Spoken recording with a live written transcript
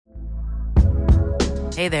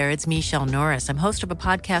Hey there, it's Michelle Norris. I'm host of a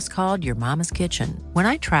podcast called Your Mama's Kitchen. When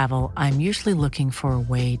I travel, I'm usually looking for a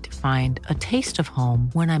way to find a taste of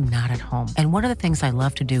home when I'm not at home. And one of the things I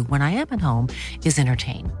love to do when I am at home is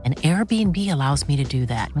entertain. And Airbnb allows me to do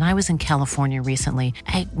that. When I was in California recently,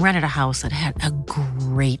 I rented a house that had a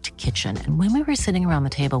great kitchen. And when we were sitting around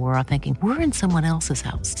the table, we were all thinking, we're in someone else's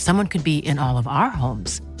house. Someone could be in all of our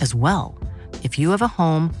homes as well. If you have a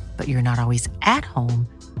home, but you're not always at home,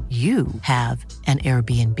 you have an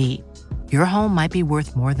Airbnb. Your home might be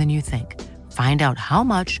worth more than you think. Find out how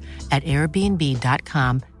much at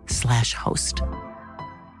airbnb.com/host.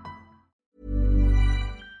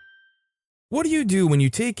 What do you do when you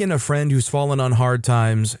take in a friend who's fallen on hard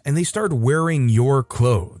times and they start wearing your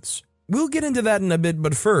clothes? We'll get into that in a bit,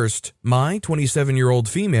 but first, my 27-year-old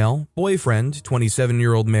female boyfriend,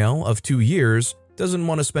 27-year-old male of 2 years, doesn't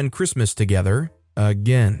want to spend Christmas together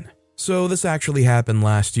again. So this actually happened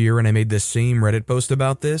last year and I made this same Reddit post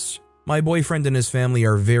about this. My boyfriend and his family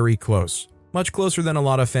are very close, much closer than a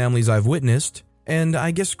lot of families I've witnessed, and I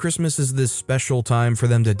guess Christmas is this special time for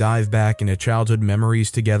them to dive back into childhood memories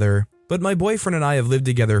together. But my boyfriend and I have lived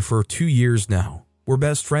together for 2 years now. We're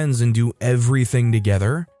best friends and do everything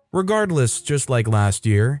together. Regardless, just like last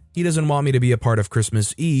year, he doesn't want me to be a part of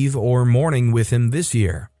Christmas Eve or morning with him this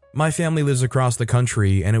year. My family lives across the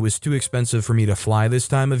country and it was too expensive for me to fly this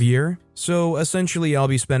time of year, so essentially I'll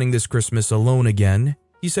be spending this Christmas alone again.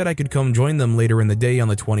 He said I could come join them later in the day on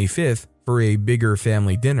the 25th for a bigger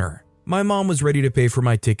family dinner. My mom was ready to pay for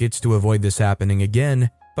my tickets to avoid this happening again,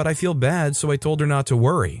 but I feel bad, so I told her not to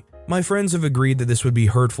worry. My friends have agreed that this would be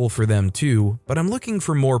hurtful for them too, but I'm looking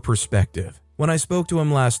for more perspective. When I spoke to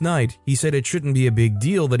him last night, he said it shouldn't be a big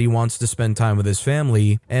deal that he wants to spend time with his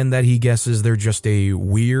family and that he guesses they're just a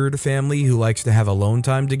weird family who likes to have alone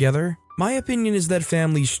time together. My opinion is that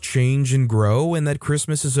families change and grow and that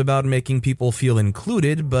Christmas is about making people feel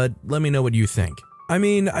included, but let me know what you think. I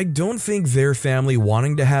mean, I don't think their family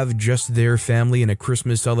wanting to have just their family in a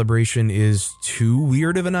Christmas celebration is too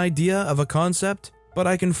weird of an idea of a concept, but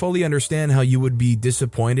I can fully understand how you would be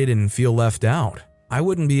disappointed and feel left out. I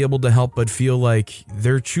wouldn't be able to help but feel like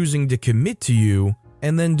they're choosing to commit to you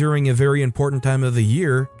and then during a very important time of the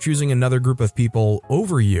year, choosing another group of people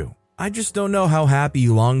over you. I just don't know how happy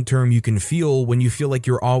long-term you can feel when you feel like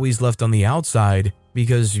you're always left on the outside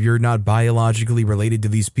because you're not biologically related to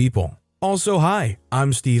these people. Also, hi,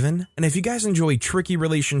 I'm Steven, and if you guys enjoy tricky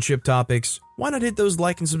relationship topics, why not hit those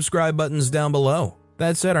like and subscribe buttons down below?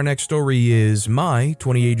 That said, our next story is my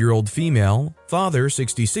 28-year-old female, father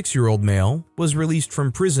 66-year-old male, was released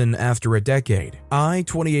from prison after a decade. I,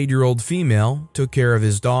 28-year-old female, took care of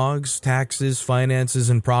his dogs, taxes, finances,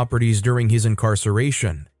 and properties during his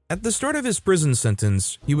incarceration. At the start of his prison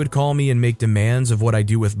sentence, he would call me and make demands of what I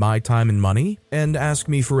do with my time and money, and ask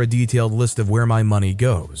me for a detailed list of where my money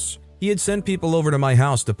goes. He had sent people over to my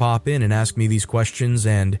house to pop in and ask me these questions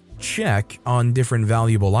and check on different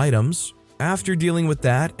valuable items. After dealing with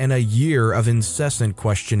that and a year of incessant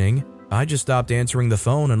questioning, I just stopped answering the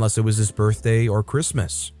phone unless it was his birthday or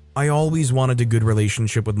Christmas. I always wanted a good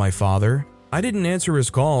relationship with my father. I didn't answer his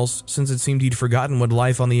calls since it seemed he'd forgotten what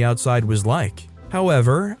life on the outside was like.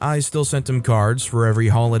 However, I still sent him cards for every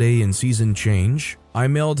holiday and season change. I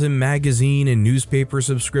mailed him magazine and newspaper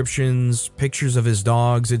subscriptions, pictures of his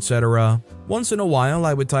dogs, etc. Once in a while,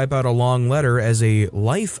 I would type out a long letter as a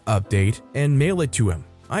life update and mail it to him.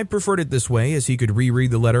 I preferred it this way as he could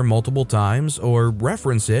reread the letter multiple times or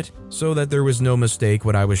reference it so that there was no mistake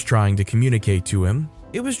what I was trying to communicate to him.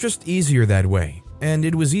 It was just easier that way, and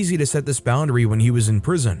it was easy to set this boundary when he was in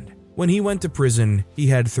prison. When he went to prison, he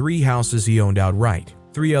had 3 houses he owned outright,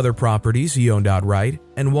 3 other properties he owned outright,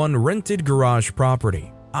 and 1 rented garage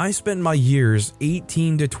property. I spent my years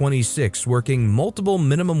 18 to 26 working multiple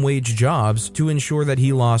minimum wage jobs to ensure that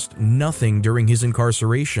he lost nothing during his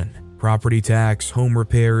incarceration. Property tax, home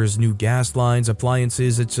repairs, new gas lines,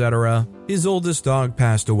 appliances, etc. His oldest dog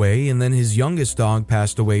passed away and then his youngest dog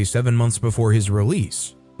passed away 7 months before his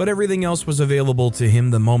release. But everything else was available to him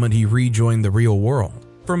the moment he rejoined the real world.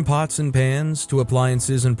 From pots and pans to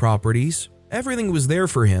appliances and properties, everything was there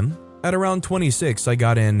for him. At around 26, I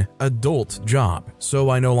got an adult job, so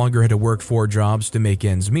I no longer had to work 4 jobs to make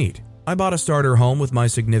ends meet. I bought a starter home with my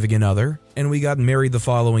significant other, and we got married the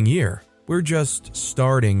following year. We're just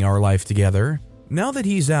starting our life together. Now that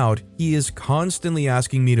he's out, he is constantly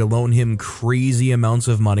asking me to loan him crazy amounts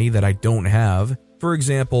of money that I don't have. For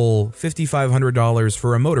example, $5,500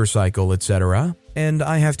 for a motorcycle, etc. And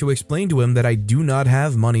I have to explain to him that I do not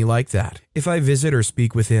have money like that. If I visit or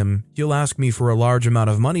speak with him, he'll ask me for a large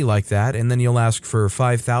amount of money like that, and then he'll ask for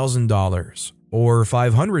 $5,000. or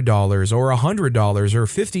 $500 or $100 or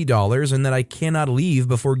 $50 and that I cannot leave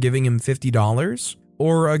before giving him $50?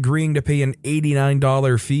 Or agreeing to pay an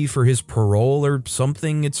 $89 fee for his parole or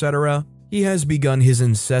something, etc.? He has begun his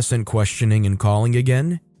incessant questioning and calling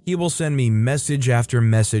again. He will send me message after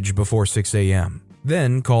message before 6 a.m.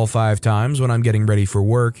 Then call 5 times when I'm getting ready for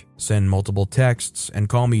work, send multiple texts, and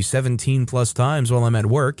call me 17 plus times while I'm at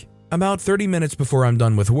work. About 30 minutes before I'm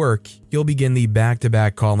done with work, he'll begin the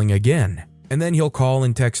back-to-back calling again. And then he'll call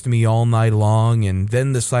and text me all night long, and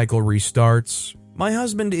then the cycle restarts. My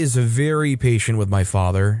husband is very patient with my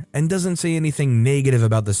father and doesn't say anything negative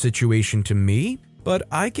about the situation to me, but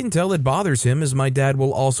I can tell it bothers him as my dad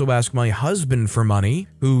will also ask my husband for money,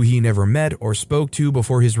 who he never met or spoke to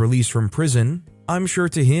before his release from prison. I'm sure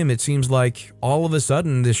to him it seems like all of a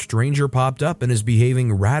sudden this stranger popped up and is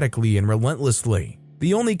behaving radically and relentlessly.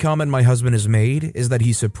 The only comment my husband has made is that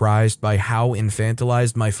he's surprised by how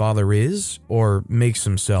infantilized my father is, or makes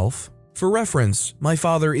himself. For reference, my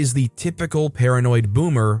father is the typical paranoid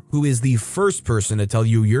boomer who is the first person to tell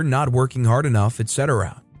you you're not working hard enough,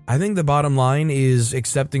 etc. I think the bottom line is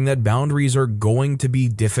accepting that boundaries are going to be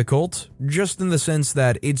difficult, just in the sense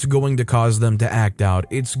that it's going to cause them to act out.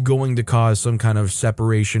 It's going to cause some kind of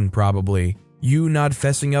separation probably. You not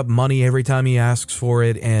fessing up money every time he asks for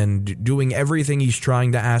it and doing everything he's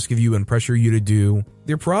trying to ask of you and pressure you to do.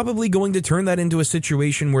 They're probably going to turn that into a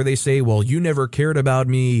situation where they say, well, you never cared about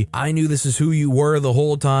me. I knew this is who you were the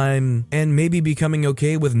whole time. And maybe becoming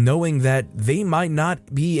okay with knowing that they might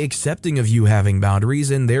not be accepting of you having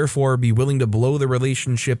boundaries and therefore be willing to blow the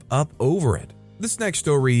relationship up over it. This next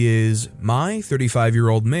story is my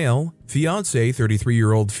 35-year-old male, fiance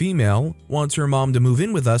 33-year-old female, wants her mom to move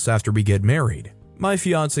in with us after we get married. My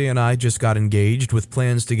fiance and I just got engaged with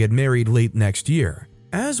plans to get married late next year.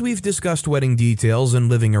 As we've discussed wedding details and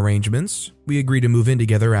living arrangements, we agree to move in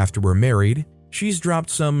together after we're married. She's dropped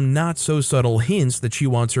some not-so-subtle hints that she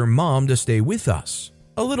wants her mom to stay with us.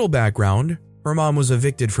 A little background, her mom was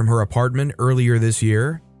evicted from her apartment earlier this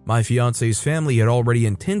year. My fiance's family had already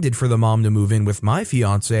intended for the mom to move in with my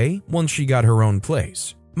fiance once she got her own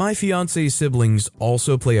place. My fiance's siblings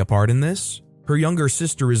also play a part in this. Her younger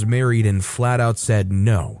sister is married and flat out said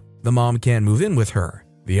no, the mom can't move in with her.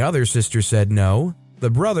 The other sister said no. The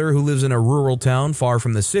brother, who lives in a rural town far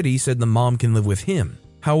from the city, said the mom can live with him.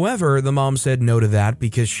 However, the mom said no to that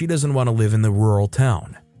because she doesn't want to live in the rural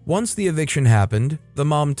town. Once the eviction happened, the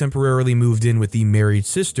mom temporarily moved in with the married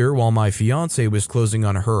sister while my fiance was closing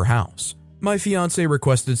on her house. My fiance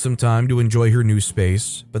requested some time to enjoy her new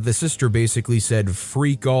space, but the sister basically said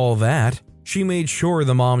freak all that. She made sure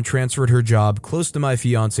the mom transferred her job close to my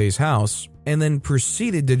fiance's house and then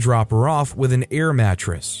proceeded to drop her off with an air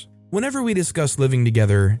mattress. Whenever we discuss living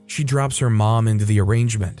together, she drops her mom into the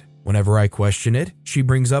arrangement. Whenever I question it, she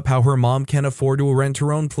brings up how her mom can't afford to rent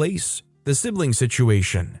her own place, the sibling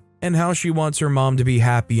situation, and how she wants her mom to be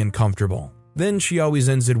happy and comfortable. Then she always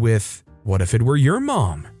ends it with, what if it were your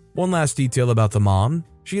mom? One last detail about the mom,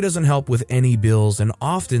 she doesn't help with any bills and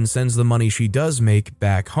often sends the money she does make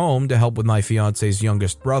back home to help with my fiance's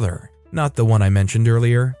youngest brother, not the one I mentioned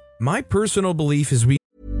earlier. My personal belief is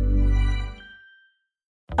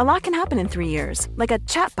A lot can happen in 3 years, like a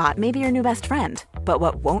chatbot may be your new best friend. But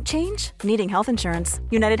what won't change? Needing health insurance.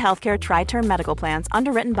 United Healthcare Tri-Term Medical Plans,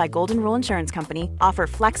 underwritten by Golden Rule Insurance Company, offer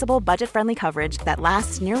flexible, budget-friendly coverage that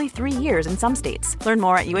lasts nearly 3 years in some states. Learn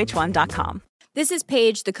more at uh1.com. This is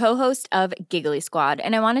Paige, the co-host of Giggly Squad,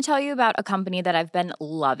 and I want to tell you about a company that I've been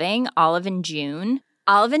loving, Olive & June.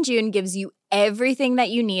 Olive & June gives you everything that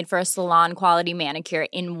you need for a salon-quality manicure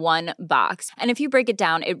in one box. And if you break it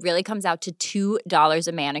down, it really comes out to $2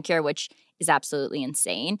 a manicure, which is absolutely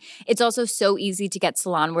insane. It's also so easy to get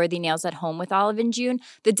salon-worthy nails at home with Olive & June.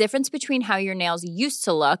 The difference between how your nails used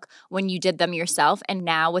to look when you did them yourself and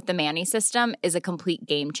now with the Mani system is a complete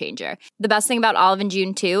game changer. The best thing about Olive &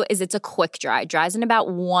 June, too, is it's a quick dry. Dries in about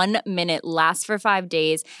 1 minute, lasts for 5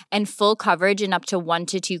 days, and full coverage in up to 1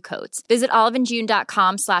 to 2 coats. Visit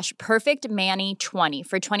oliveandjune.com/perfectmani20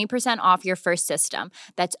 for 20% off your first system.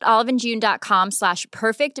 That's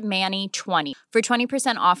oliveandjune.com/perfectmani20 for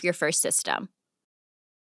 20% off your first system.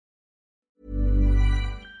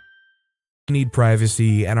 we need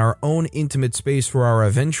privacy and our own intimate space for our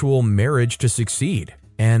eventual marriage to succeed.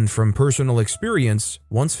 And from personal experience,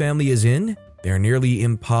 once family is in, they're nearly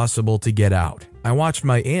impossible to get out. I watched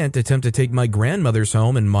my aunt attempt to take my grandmother's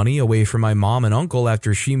home and money away from my mom and uncle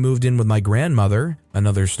after she moved in with my grandmother.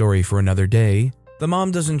 Another story for another day. The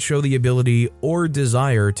mom doesn't show the ability or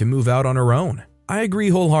desire to move out on her own. I agree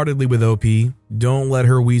wholeheartedly with OP. Don't let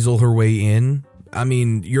her weasel her way in. I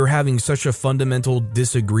mean, you're having such a fundamental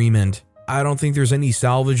disagreement. I don't think there's any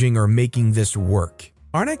salvaging or making this work.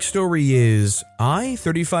 Our next story is, I,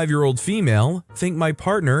 35-year-old female, think my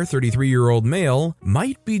partner, 33-year-old male,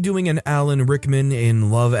 might be doing an Alan Rickman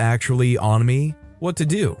in Love Actually on me. What to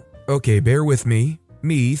do? Okay, bear with me.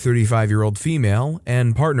 Me, 35-year-old female,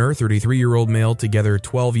 and partner, 33-year-old male, together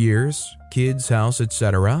 12 years, kids, house,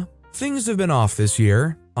 etc. Things have been off this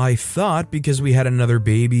year. I thought because we had another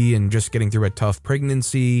baby and just getting through a tough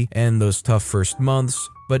pregnancy and those tough first months,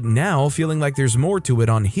 but now feeling like there's more to it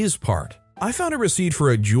on his part. I found a receipt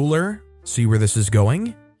for a jeweler. See where this is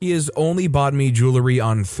going? He has only bought me jewelry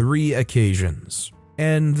on 3 occasions.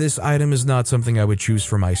 And this item is not something I would choose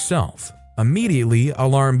for myself. Immediately,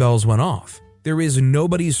 alarm bells went off. There is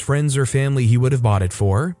nobody's friends or family he would have bought it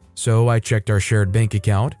for, so I checked our shared bank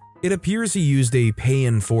account. It appears he used a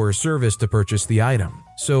pay-in-4 service to purchase the item,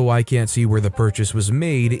 so I can't see where the purchase was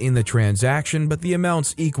made in the transaction, but the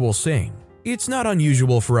amounts equal same. It's not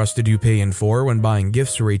unusual for us to do pay-in-4 when buying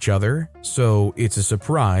gifts for each other, so it's a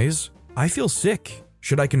surprise. I feel sick.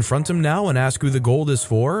 Should I confront him now and ask who the gold is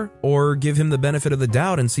for, or give him the benefit of the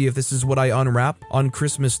doubt and see if this is what I unwrap on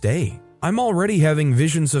Christmas Day? I'm already having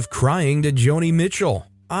visions of crying to Joni Mitchell.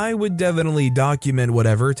 I would definitely document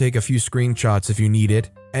whatever, take a few screenshots if you need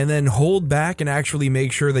it, and then hold back and actually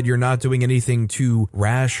make sure that you're not doing anything too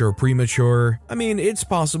rash or premature. I mean, it's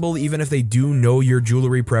possible even if they do know your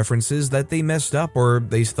jewelry preferences that they messed up or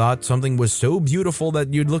they thought something was so beautiful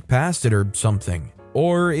that you'd look past it or something.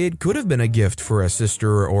 Or it could have been a gift for a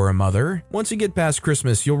sister or a mother. Once you get past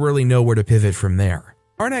Christmas, you'll really know where to pivot from there.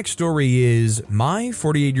 Our next story is, my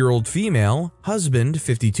 48-year-old female, husband,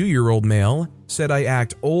 52-year-old male, said I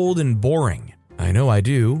act old and boring. I know I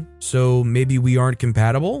do, so maybe we aren't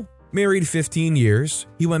compatible? Married 15 years,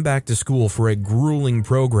 he went back to school for a grueling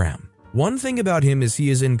program. One thing about him is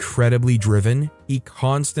he is incredibly driven. He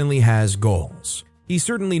constantly has goals. He's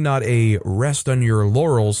certainly not a rest on your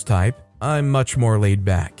laurels type. I'm much more laid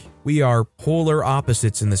back. We are polar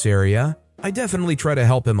opposites in this area. I definitely try to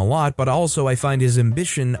help him a lot, but also I find his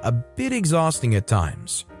ambition a bit exhausting at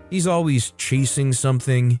times. He's always chasing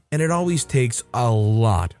something, and it always takes a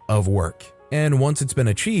lot of work. And once it's been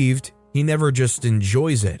achieved, he never just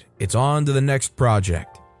enjoys it. It's on to the next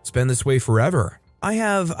project. It's been this way forever. I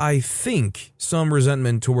have, I think, some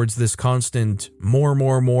resentment towards this constant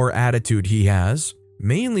more attitude he has,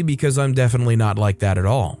 mainly because I'm definitely not like that at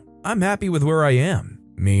all. I'm happy with where I am.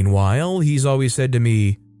 Meanwhile, he's always said to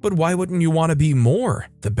me, "But why wouldn't you want to be more?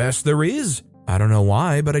 The best there is." I don't know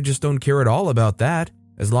why, but I just don't care at all about that.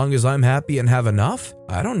 As long as I'm happy and have enough,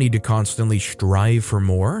 I don't need to constantly strive for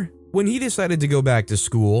more. When he decided to go back to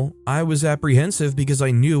school, I was apprehensive because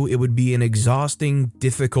I knew it would be an exhausting,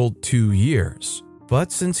 difficult 2 years.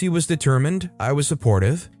 But since he was determined, I was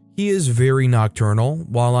supportive. He is very nocturnal,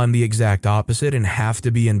 while I'm the exact opposite and have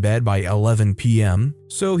to be in bed by 11 p.m.,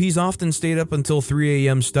 so he's often stayed up until 3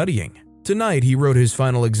 a.m. studying. Tonight, he wrote his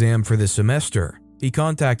final exam for this semester. He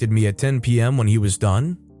contacted me at 10 p.m. when he was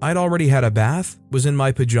done. I'd already had a bath, was in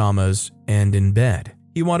my pajamas, and in bed.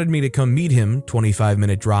 He wanted me to come meet him,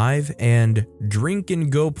 25-minute drive, and drink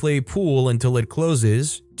and go play pool until it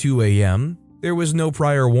closes, 2 a.m. There was no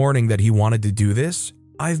prior warning that he wanted to do this.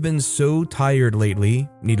 I've been so tired lately,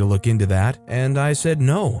 need to look into that, and I said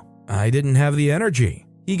no. I didn't have the energy.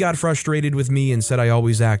 He got frustrated with me and said I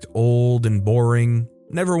always act old and boring.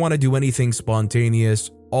 Never want to do anything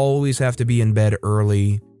spontaneous, always have to be in bed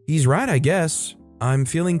early. He's right, I guess. I'm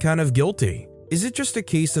feeling kind of guilty. Is it just a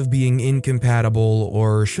case of being incompatible,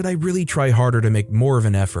 or should I really try harder to make more of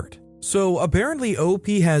an effort? So apparently OP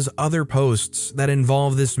has other posts that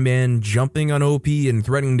involve this man jumping on OP and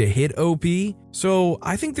threatening to hit OP. So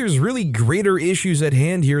I think there's really greater issues at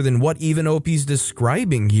hand here than what even OP's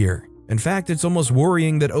describing here. In fact, it's almost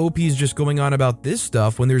worrying that OP is just going on about this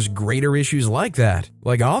stuff when there's greater issues like that.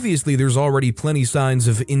 Like, obviously, there's already plenty signs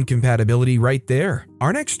of incompatibility right there.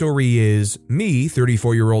 Our next story is, me,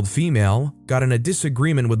 34-year-old female, got in a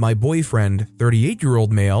disagreement with my boyfriend,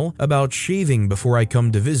 38-year-old male, about shaving before I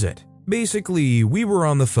come to visit. Basically, we were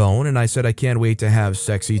on the phone and I said I can't wait to have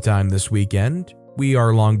sexy time this weekend. We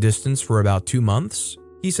are long distance for about 2 months.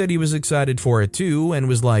 He said he was excited for it too and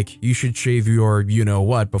was like, "You should shave your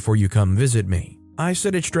you-know-what before you come visit me." I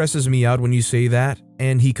said it stresses me out when you say that,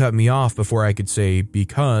 and he cut me off before I could say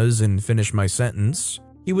 "because" and finish my sentence.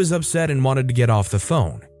 He was upset and wanted to get off the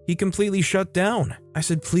phone. He completely shut down. I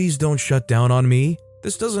said, "Please don't shut down on me.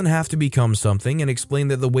 This doesn't have to become something," and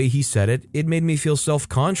explained that the way he said it, it made me feel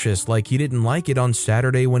self-conscious, like he didn't like it on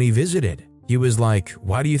Saturday when he visited. He was like,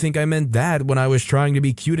 "Why do you think I meant that when I was trying to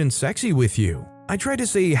be cute and sexy with you?" I tried to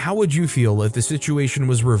say, how would you feel if the situation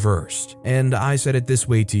was reversed? And I said it this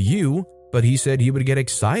way to you. but he said he would get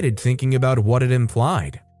excited thinking about what it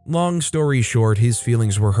implied. Long story short, his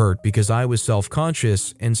feelings were hurt because I was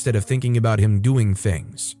self-conscious instead of thinking about him doing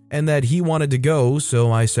things, and that he wanted to go,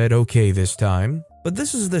 so I said okay this time. But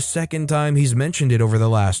this is the second time he's mentioned it over the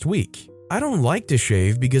last week. I don't like to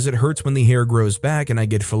shave because it hurts when the hair grows back and I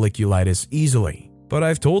get folliculitis easily. But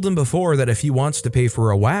I've told him before that if he wants to pay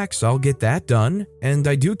for a wax, I'll get that done, and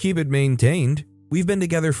I do keep it maintained. We've been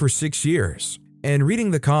together for 6 years. And reading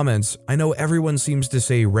the comments, I know everyone seems to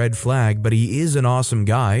say red flag, but he is an awesome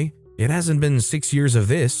guy. It hasn't been 6 years of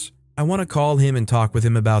this. I want to call him and talk with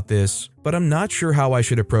him about this, but I'm not sure how I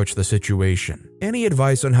should approach the situation. Any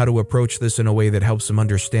advice on how to approach this in a way that helps him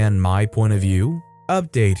understand my point of view?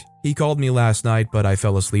 Update: he called me last night, but I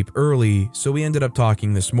fell asleep early, so we ended up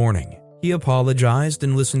talking this morning. He apologized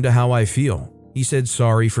and listened to how I feel. He said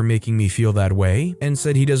sorry for making me feel that way, and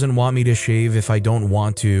said he doesn't want me to shave if I don't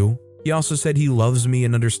want to. He also said he loves me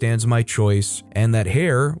and understands my choice, and that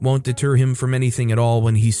hair won't deter him from anything at all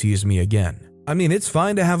when he sees me again. I mean, it's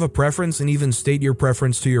fine to have a preference and even state your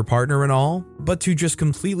preference to your partner and all, but to just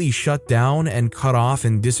completely shut down and cut off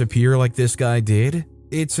and disappear like this guy did,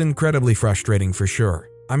 it's incredibly frustrating for sure.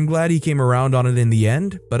 I'm glad he came around on it in the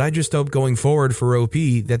end, but I just hope going forward for OP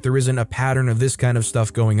that there isn't a pattern of this kind of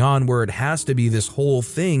stuff going on where it has to be this whole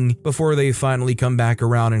thing before they finally come back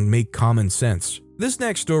around and make common sense. This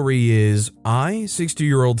next story is, I,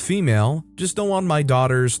 60-year-old female, just don't want my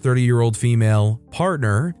daughter's 30-year-old female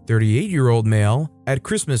partner, 38-year-old male, at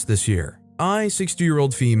Christmas this year. I,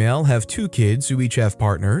 60-year-old female, have 2 kids who each have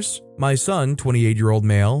partners. My son, 28-year-old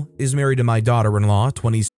male, is married to my daughter-in-law,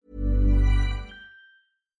 26.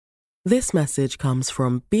 This message comes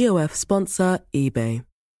from BOF sponsor eBay.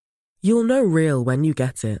 You'll know real when you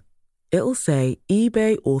get it. It'll say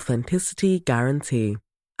eBay Authenticity Guarantee.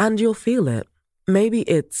 And you'll feel it. Maybe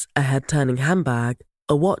it's a head-turning handbag,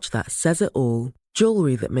 a watch that says it all,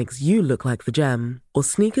 jewelry that makes you look like the gem, or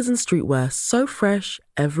sneakers and streetwear so fresh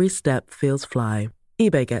every step feels fly.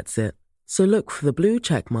 eBay gets it. So look for the blue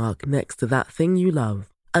check mark next to that thing you love,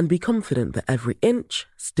 and be confident that every inch,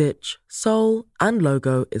 stitch, sole, and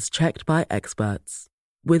logo is checked by experts.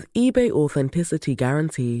 With eBay Authenticity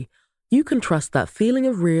Guarantee, you can trust that feeling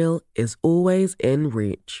of real is always in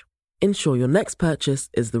reach. Ensure your next purchase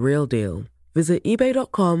is the real deal. Visit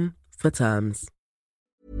ebay.com for terms.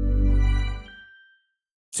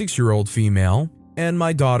 6-year-old female, and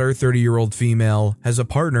my daughter, 30-year-old female, has a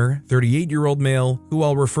partner, 38-year-old male, who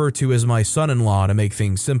I'll refer to as my son-in-law to make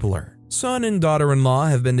things simpler. Son and daughter-in-law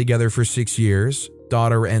have been together for 6 years.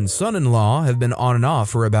 Daughter and son-in-law have been on and off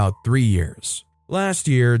for about 3 years. Last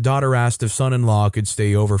year, daughter asked if son-in-law could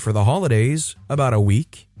stay over for the holidays, about a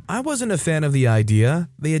week. I wasn't a fan of the idea.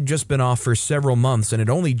 They had just been off for several months and had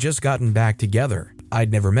only just gotten back together.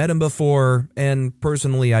 I'd never met him before, and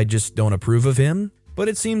personally I just don't approve of him. But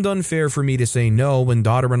it seemed unfair for me to say no when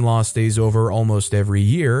daughter-in-law stays over almost every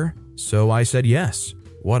year, so I said yes.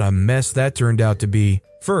 What a mess that turned out to be.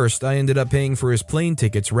 First, I ended up paying for his plane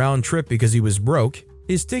tickets round trip because he was broke.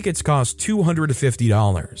 His tickets cost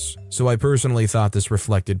 $250, so I personally thought this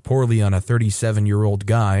reflected poorly on a 37-year-old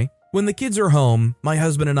guy. When the kids are home, my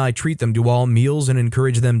husband and I treat them to all meals and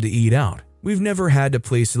encourage them to eat out. We've never had to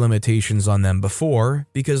place limitations on them before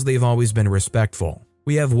because they've always been respectful.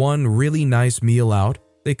 We have one really nice meal out.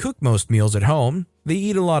 They cook most meals at home. They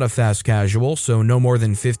eat a lot of fast casual, so no more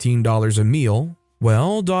than $15 a meal.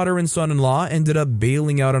 Well, daughter and son-in-law ended up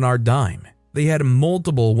bailing out on our dime. They had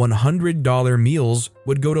multiple $100 meals,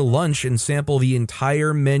 would go to lunch and sample the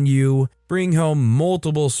entire menu, bring home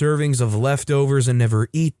multiple servings of leftovers and never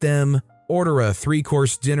eat them, order a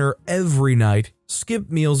 3-course dinner every night, skip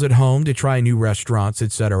meals at home to try new restaurants,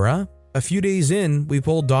 etc. A few days in, we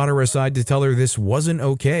pulled daughter aside to tell her this wasn't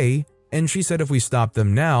okay, and she said if we stopped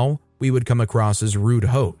them now, we would come across as rude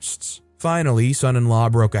hosts. Finally, son-in-law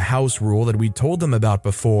broke a house rule that we'd told them about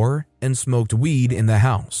before and smoked weed in the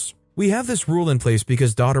house. We have this rule in place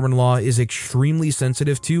because daughter-in-law is extremely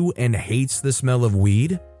sensitive to and hates the smell of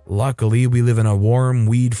weed. Luckily, we live in a warm,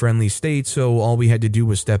 weed-friendly state, so all we had to do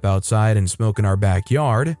was step outside and smoke in our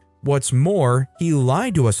backyard. What's more, he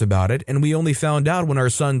lied to us about it, and we only found out when our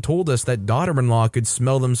son told us that daughter-in-law could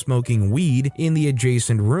smell them smoking weed in the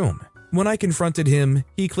adjacent room. When I confronted him,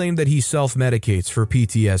 he claimed that he self-medicates for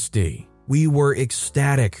PTSD. We were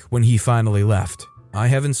ecstatic when he finally left. I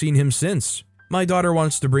haven't seen him since. My daughter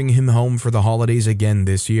wants to bring him home for the holidays again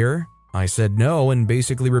this year. I said no and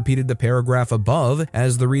basically repeated the paragraph above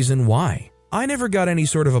as the reason why. I never got any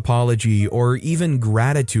sort of apology or even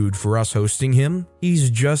gratitude for us hosting him. He's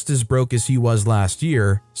just as broke as he was last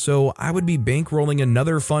year, so I would be bankrolling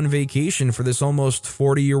another fun vacation for this almost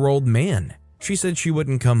 40-year-old man. She said she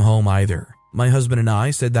wouldn't come home either. My husband and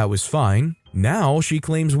I said that was fine. Now she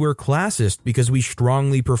claims we're classist because we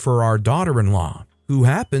strongly prefer our daughter-in-law, who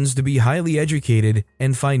happens to be highly educated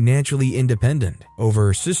and financially independent,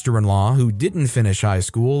 over sister-in-law who didn't finish high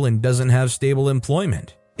school and doesn't have stable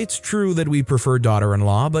employment. It's true that we prefer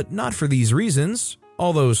daughter-in-law, but not for these reasons.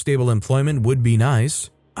 Although stable employment would be nice,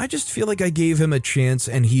 I just feel like I gave him a chance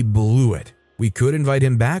and he blew it. We could invite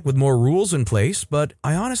him back with more rules in place, but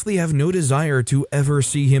I honestly have no desire to ever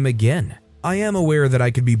see him again. I am aware that I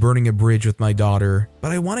could be burning a bridge with my daughter,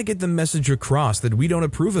 but I want to get the message across that we don't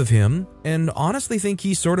approve of him and honestly think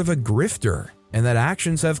he's sort of a grifter and that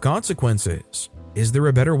actions have consequences. Is there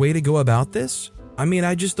a better way to go about this? I mean,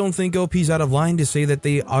 I just don't think OP's out of line to say that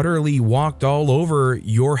they utterly walked all over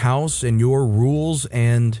your house and your rules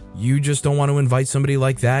and you just don't want to invite somebody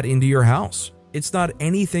like that into your house. It's not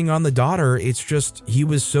anything on the daughter, it's just he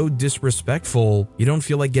was so disrespectful, you don't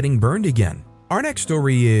feel like getting burned again. Our next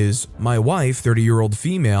story is, my wife, 30-year-old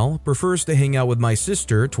female, prefers to hang out with my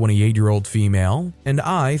sister, 28-year-old female, and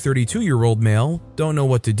I, 32-year-old male, don't know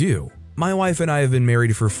what to do. My wife and I have been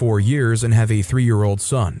married for 4 years and have a 3-year-old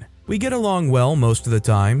son. We get along well most of the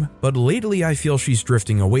time, but lately I feel she's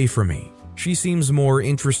drifting away from me. She seems more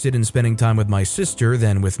interested in spending time with my sister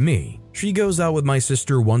than with me. She goes out with my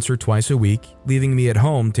sister once or twice a week, leaving me at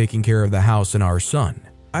home taking care of the house and our son.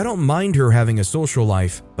 I don't mind her having a social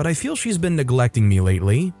life, but I feel she's been neglecting me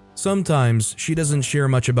lately. Sometimes she doesn't share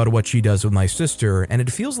much about what she does with my sister, and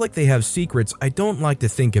it feels like they have secrets I don't like to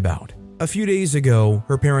think about. A few days ago,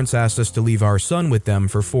 her parents asked us to leave our son with them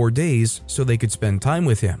for 4 days so they could spend time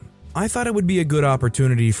with him. I thought it would be a good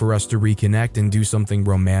opportunity for us to reconnect and do something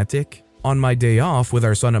romantic. On my day off with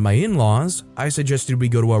our son at my in-laws, I suggested we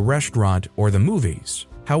go to a restaurant or the movies.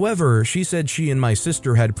 However, she said she and my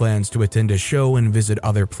sister had plans to attend a show and visit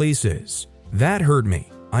other places. That hurt me.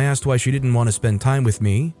 I asked why she didn't want to spend time with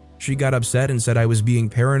me. She got upset and said I was being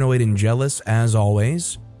paranoid and jealous as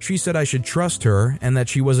always. She said I should trust her and that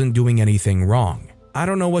she wasn't doing anything wrong. I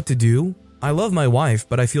don't know what to do. I love my wife,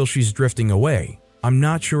 but I feel she's drifting away. I'm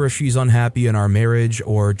not sure if she's unhappy in our marriage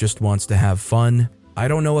or just wants to have fun. I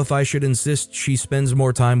don't know if I should insist she spends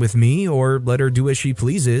more time with me or let her do as she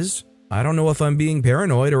pleases. I don't know if I'm being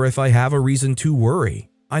paranoid or if I have a reason to worry.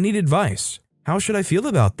 I need advice. How should I feel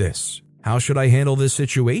about this? How should I handle this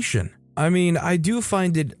situation? I mean, I do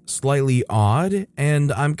find it slightly odd,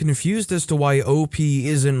 and I'm confused as to why OP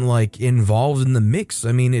isn't involved in the mix.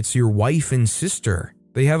 I mean, it's your wife and sister.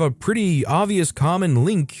 They have a pretty obvious common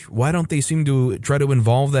link. Why don't they seem to try to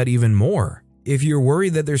involve that even more? If you're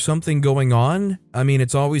worried that there's something going on, I mean,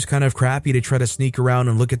 it's always kind of crappy to try to sneak around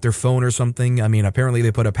and look at their phone or something. I mean, apparently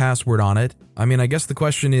they put a password on it. I mean, I guess the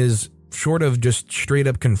question is, short of just straight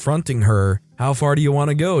up confronting her, how far do you want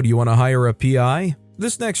to go? Do you want to hire a PI?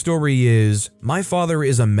 This next story is, my father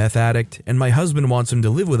is a meth addict and my husband wants him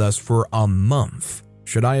to live with us for a month.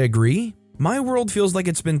 Should I agree? My world feels like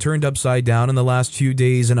it's been turned upside down in the last few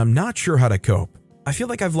days and I'm not sure how to cope. I feel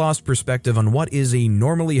like I've lost perspective on what is a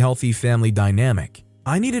normally healthy family dynamic.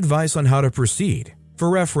 I need advice on how to proceed.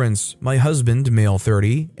 For reference, my husband, male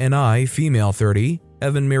 30, and I, female 30,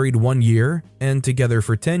 have been married 1 year and together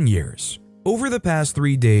for 10 years. Over the past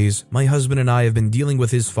 3 days, my husband and I have been dealing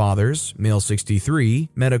with his father's, male 63,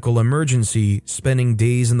 medical emergency, spending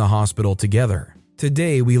days in the hospital together.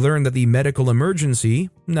 Today, we learned that the medical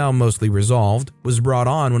emergency, now mostly resolved, was brought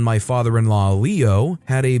on when my father-in-law, Leo,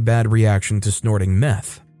 had a bad reaction to snorting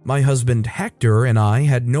meth. My husband, Hector, and I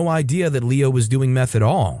had no idea that Leo was doing meth at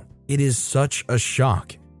all. It is such a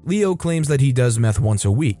shock. Leo claims that he does meth once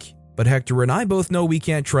a week, but Hector and I both know we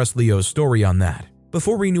can't trust Leo's story on that.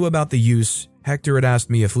 Before we knew about the use, Hector had asked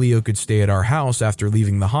me if Leo could stay at our house after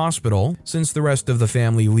leaving the hospital, since the rest of the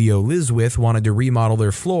family Leo lives with wanted to remodel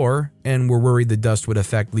their floor and were worried the dust would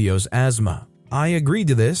affect Leo's asthma. I agreed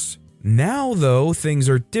to this. Now, though, things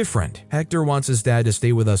are different. Hector wants his dad to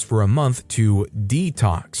stay with us for a month to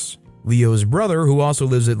detox. Leo's brother, who also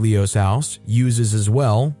lives at Leo's house, uses as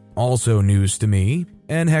well, also news to me,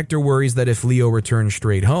 and Hector worries that if Leo returns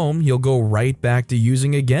straight home, he'll go right back to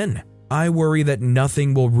using again. I worry that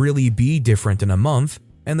nothing will really be different in a month,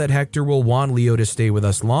 and that Hector will want Leo to stay with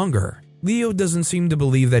us longer. Leo doesn't seem to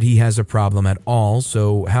believe that he has a problem at all,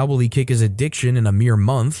 so how will he kick his addiction in a mere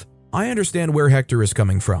month? I understand where Hector is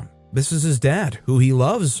coming from. This is his dad, who he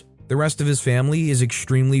loves. The rest of his family is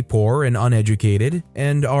extremely poor and uneducated,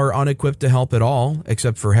 and are unequipped to help at all,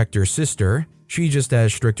 except for Hector's sister. She just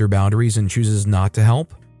has stricter boundaries and chooses not to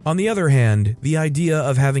help. On the other hand, the idea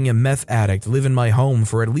of having a meth addict live in my home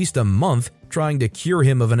for at least a month, trying to cure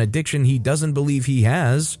him of an addiction he doesn't believe he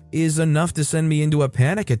has, is enough to send me into a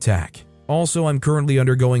panic attack. Also, I'm currently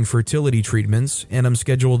undergoing fertility treatments and I'm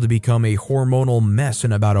scheduled to become a hormonal mess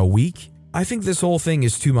in about a week. I think this whole thing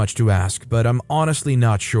is too much to ask, but I'm honestly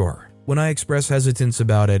not sure. When I express hesitance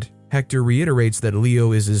about it, Hector reiterates that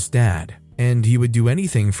Leo is his dad and he would do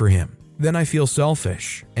anything for him. Then I feel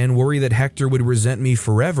selfish and worry that Hector would resent me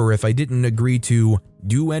forever if I didn't agree to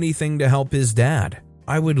do anything to help his dad.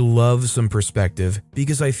 I would love some perspective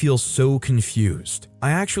because I feel so confused.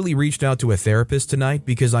 I actually reached out to a therapist tonight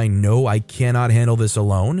because I know I cannot handle this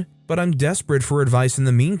alone, but I'm desperate for advice in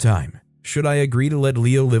the meantime. Should I agree to let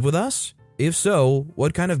Leo live with us? If so,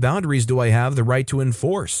 what kind of boundaries do I have the right to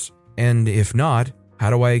enforce? And if not, how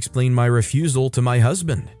do I explain my refusal to my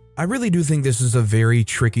husband? I really do think this is a very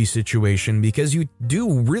tricky situation because you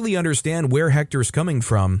do really understand where Hector's coming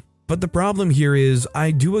from. But the problem here is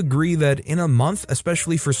I do agree that in a month,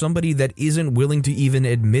 especially for somebody that isn't willing to even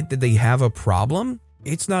admit that they have a problem,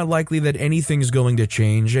 it's not likely that anything's going to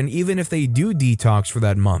change. And even if they do detox for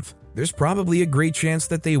that month, there's probably a great chance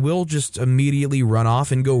that they will just immediately run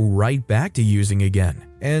off and go right back to using again.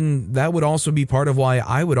 And that would also be part of why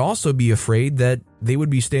I would also be afraid that they would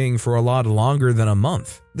be staying for a lot longer than a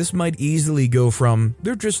month. This might easily go from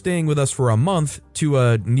they're just staying with us for a month to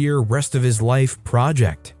a near rest of his life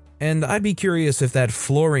project. And I'd be curious if that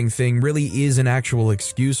flooring thing really is an actual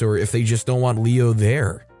excuse or if they just don't want Leo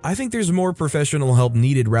there. I think there's more professional help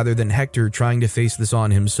needed rather than Hector trying to face this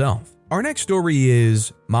on himself. Our next story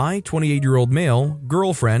is my 28-year-old male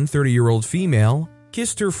girlfriend, 30-year-old female,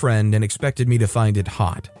 kissed her friend and expected me to find it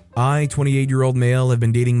hot. I, 28-year-old male, have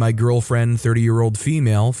been dating my girlfriend, 30-year-old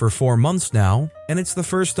female, for 4 months now, and it's the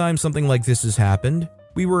first time something like this has happened.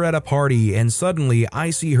 We were at a party and suddenly I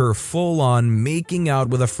see her full on making out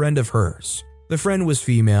with a friend of hers. The friend was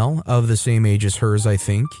female, of the same age as hers, I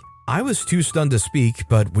think. I was too stunned to speak,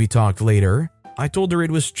 but we talked later. I told her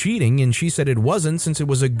it was cheating and she said it wasn't since it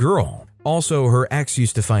was a girl. Also, her ex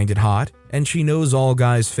used to find it hot and she knows all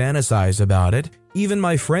guys fantasize about it. Even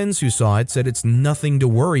my friends who saw it said it's nothing to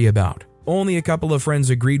worry about. Only a couple of friends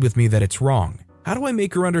agreed with me that it's wrong. How do I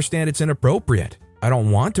make her understand it's inappropriate? I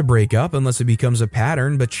don't want to break up unless it becomes a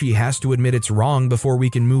pattern, but she has to admit it's wrong before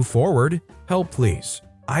we can move forward. Help, please.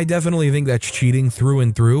 I definitely think that's cheating through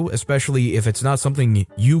and through, especially if it's not something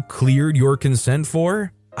you cleared your consent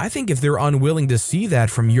for. I think if they're unwilling to see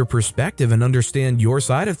that from your perspective and understand your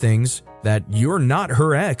side of things, that you're not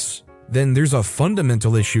her ex, then there's a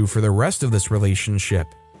fundamental issue for the rest of this relationship.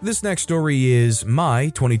 This next story is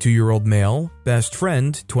my 22-year-old male best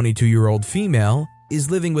friend, 22-year-old female, is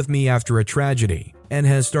living with me after a tragedy and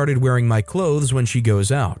has started wearing my clothes when she goes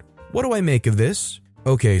out. What do I make of this?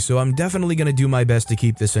 Okay, so I'm definitely going to do my best to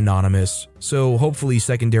keep this anonymous, so hopefully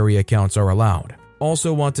secondary accounts are allowed.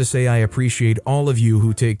 Also want to say I appreciate all of you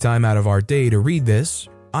who take time out of our day to read this.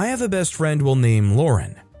 I have a best friend we'll name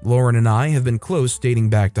Lauren. Lauren and I have been close dating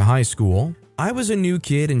back to high school. I was a new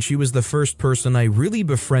kid and she was the first person I really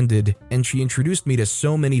befriended, and she introduced me to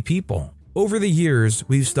so many people. Over the years,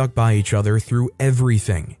 we've stuck by each other through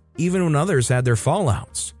everything, even when others had their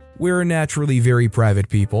fallouts. We're naturally very private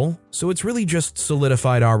people, so it's really just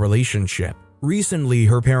solidified our relationship. Recently,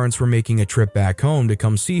 her parents were making a trip back home to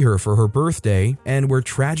come see her for her birthday and were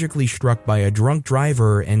tragically struck by a drunk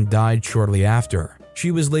driver and died shortly after.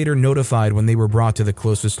 She was later notified when they were brought to the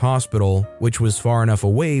closest hospital, which was far enough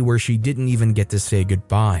away where she didn't even get to say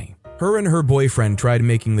goodbye. Her and her boyfriend tried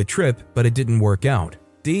making the trip, but it didn't work out.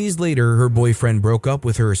 Days later, her boyfriend broke up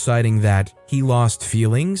with her, citing that he lost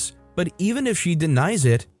feelings. But even if she denies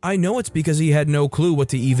it, I know it's because he had no clue what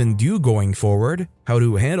to even do going forward, how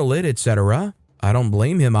to handle it, etc. I don't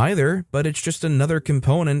blame him either, but it's just another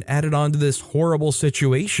component added onto this horrible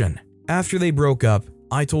situation. After they broke up,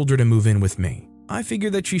 I told her to move in with me. I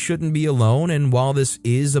figured that she shouldn't be alone, and while this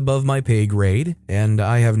is above my pay grade, and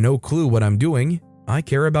I have no clue what I'm doing, I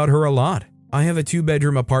care about her a lot. I have a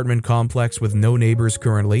 2-bedroom apartment complex with no neighbors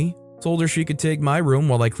currently. Told her she could take my room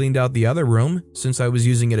while I cleaned out the other room since I was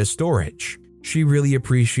using it as storage. She really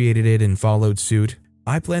appreciated it and followed suit.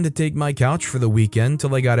 I planned to take my couch for the weekend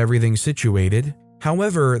till I got everything situated.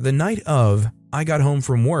 However, the night of, I got home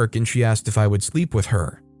from work and she asked if I would sleep with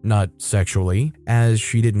her. Not sexually, as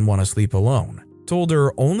she didn't want to sleep alone. Told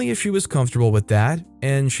her only if she was comfortable with that,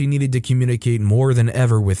 and she needed to communicate more than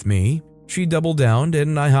ever with me. She doubled down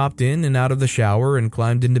and I hopped in and out of the shower and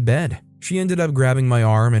climbed into bed. She ended up grabbing my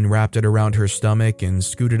arm and wrapped it around her stomach and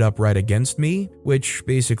scooted up right against me, which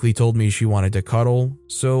basically told me she wanted to cuddle,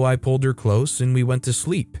 so I pulled her close and we went to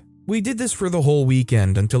sleep. We did this for the whole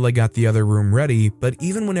weekend until I got the other room ready, but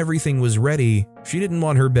even when everything was ready, she didn't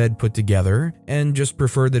want her bed put together and just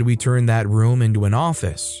preferred that we turn that room into an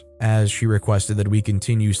office, as she requested that we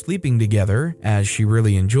continue sleeping together as she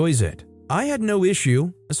really enjoys it. I had no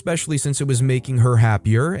issue, especially since it was making her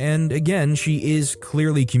happier, and again, she is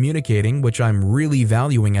clearly communicating, which I'm really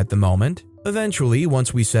valuing at the moment. Eventually,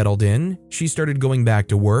 once we settled in, she started going back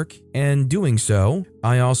to work, and doing so,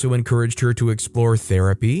 I also encouraged her to explore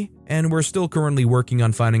therapy, and we're still currently working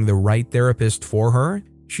on finding the right therapist for her.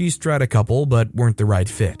 She's tried a couple, but weren't the right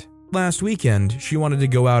fit. Last weekend, she wanted to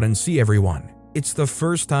go out and see everyone. It's the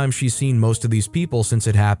first time she's seen most of these people since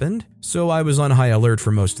it happened, so I was on high alert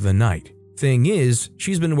for most of the night. Thing is,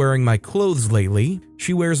 she's been wearing my clothes lately.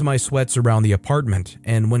 She wears my sweats around the apartment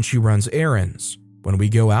and when she runs errands. When we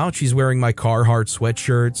go out, she's wearing my Carhartt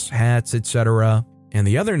sweatshirts, hats, etc. And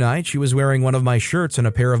the other night, she was wearing one of my shirts and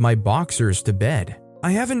a pair of my boxers to bed.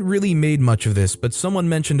 I haven't really made much of this, but someone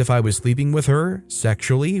mentioned if I was sleeping with her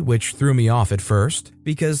sexually, which threw me off at first,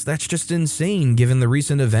 because that's just insane given the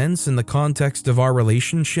recent events and the context of our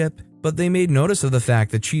relationship, but they made notice of the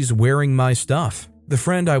fact that she's wearing my stuff. The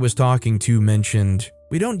friend I was talking to mentioned,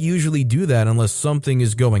 "We don't usually do that unless something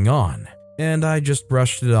is going on." And I just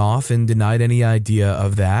brushed it off and denied any idea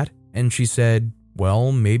of that, and she said,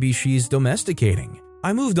 well, maybe she's domesticating.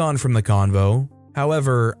 I moved on from the convo.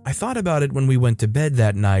 However, I thought about it when we went to bed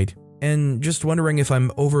that night, and just wondering if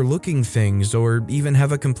I'm overlooking things or even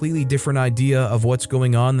have a completely different idea of what's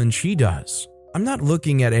going on than she does. I'm not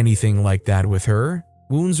looking at anything like that with her.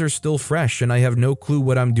 Wounds are still fresh and I have no clue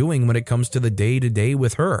what I'm doing when it comes to the day-to-day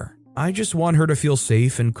with her. I just want her to feel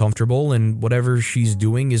safe and comfortable, and whatever she's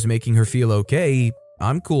doing is making her feel okay.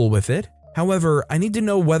 I'm cool with it. However, I need to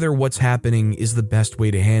know whether what's happening is the best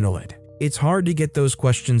way to handle it. It's hard to get those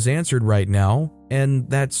questions answered right now, and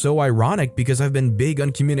that's so ironic because I've been big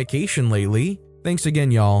on communication lately. Thanks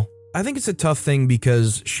again, y'all. I think it's a tough thing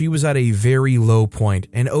because she was at a very low point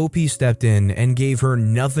and OP stepped in and gave her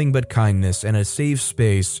nothing but kindness and a safe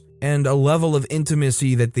space and a level of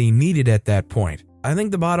intimacy that they needed at that point. I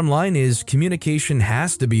think the bottom line is communication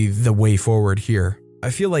has to be the way forward here. I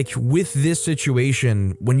feel like with this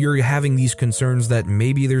situation, when you're having these concerns that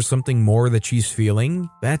maybe there's something more that she's feeling,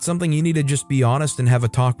 that's something you need to just be honest and have a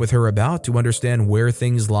talk with her about to understand where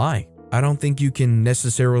things lie. I don't think you can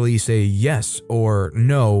necessarily say yes or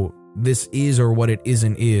no, this is or what it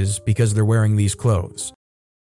isn't is because they're wearing these clothes.